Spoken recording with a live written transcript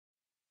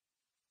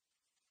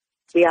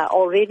We are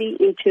already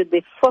into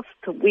the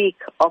 5th week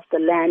of the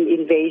land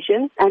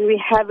invasion, and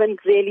we haven't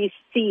really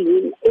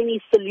seen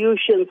any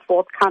solutions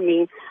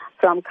forthcoming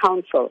from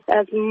council.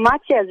 As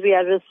much as we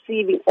are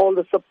receiving all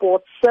the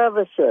support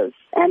services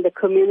and the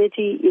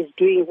community is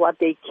doing what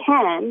they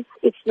can,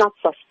 it's not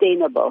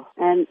sustainable.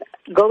 And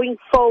going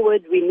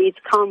forward, we need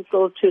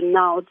council to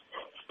now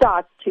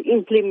start to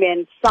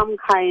implement some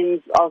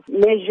kinds of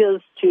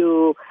measures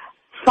to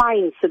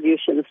find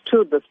solutions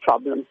to this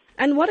problem.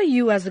 And what are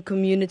you as a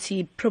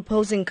community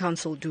proposing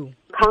council do?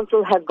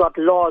 Council has got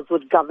laws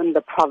which govern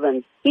the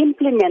province.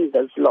 Implement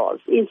those laws.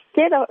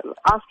 Instead of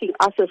asking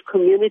us as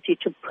community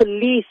to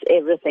police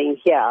everything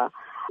here,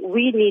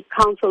 we need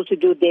council to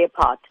do their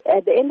part.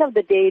 At the end of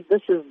the day,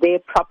 this is their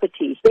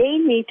property. They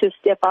need to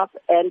step up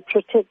and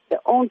protect their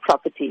own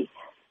property.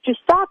 To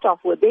start off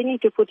with, they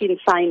need to put in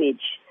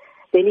signage.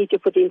 They need to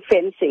put in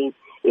fencing.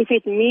 If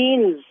it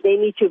means they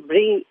need to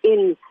bring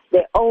in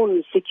their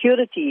own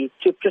security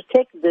to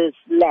protect this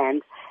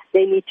land,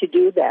 they need to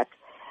do that.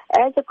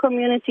 As a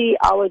community,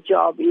 our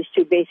job is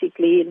to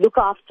basically look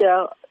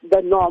after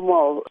the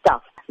normal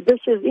stuff. This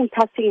is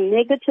impacting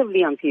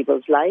negatively on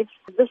people's lives.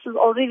 This is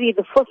already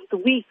the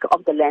 1st week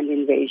of the land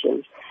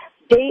invasions.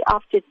 Day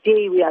after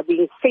day, we are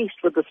being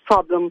faced with this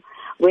problem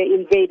where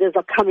invaders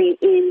are coming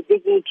in,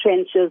 digging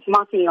trenches,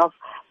 marking off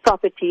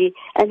property,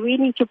 and we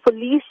need to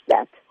police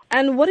that.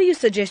 And what are you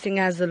suggesting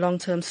as a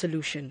long-term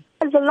solution?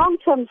 As a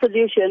long-term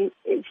solution,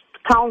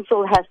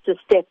 council has to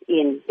step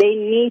in. They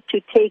need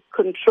to take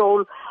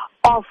control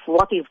of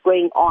what is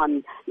going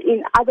on.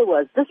 In other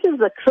words, this is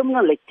a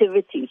criminal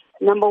activity.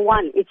 Number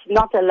one, it's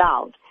not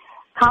allowed.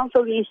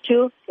 Council needs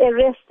to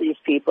arrest these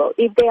people.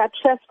 If they are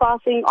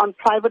trespassing on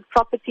private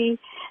property,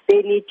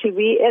 they need to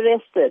be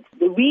arrested.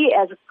 We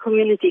as a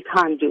community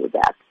can't do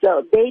that.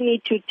 So they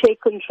need to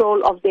take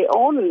control of their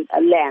own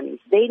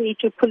lands. They need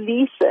to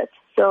police it.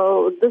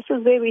 So this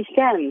is where we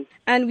stand.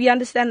 And we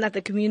understand that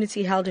the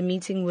community held a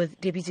meeting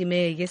with Deputy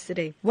Mayor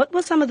yesterday. What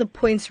were some of the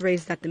points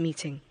raised at the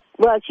meeting?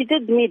 Well, she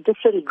did meet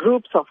different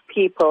groups of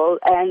people,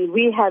 and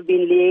we have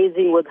been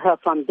liaising with her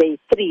from day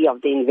 3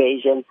 of the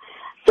invasion.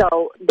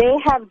 So they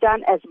have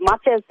done as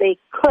much as they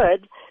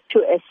could to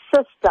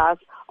assist us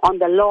on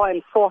the law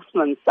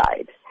enforcement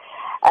side.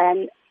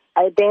 And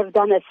they have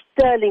done a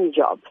sterling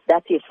job,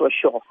 that is for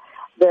sure.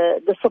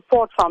 The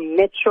support from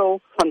Metro,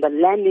 from the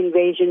land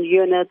invasion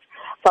units,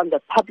 from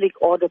the public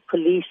order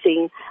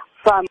policing,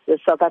 from the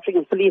South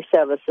African police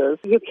services,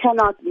 you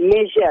cannot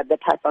measure the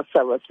type of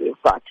service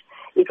we've got.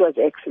 It was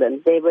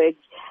excellent. They were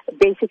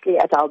basically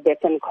at our beck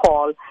and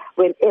call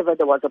whenever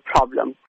there was a problem.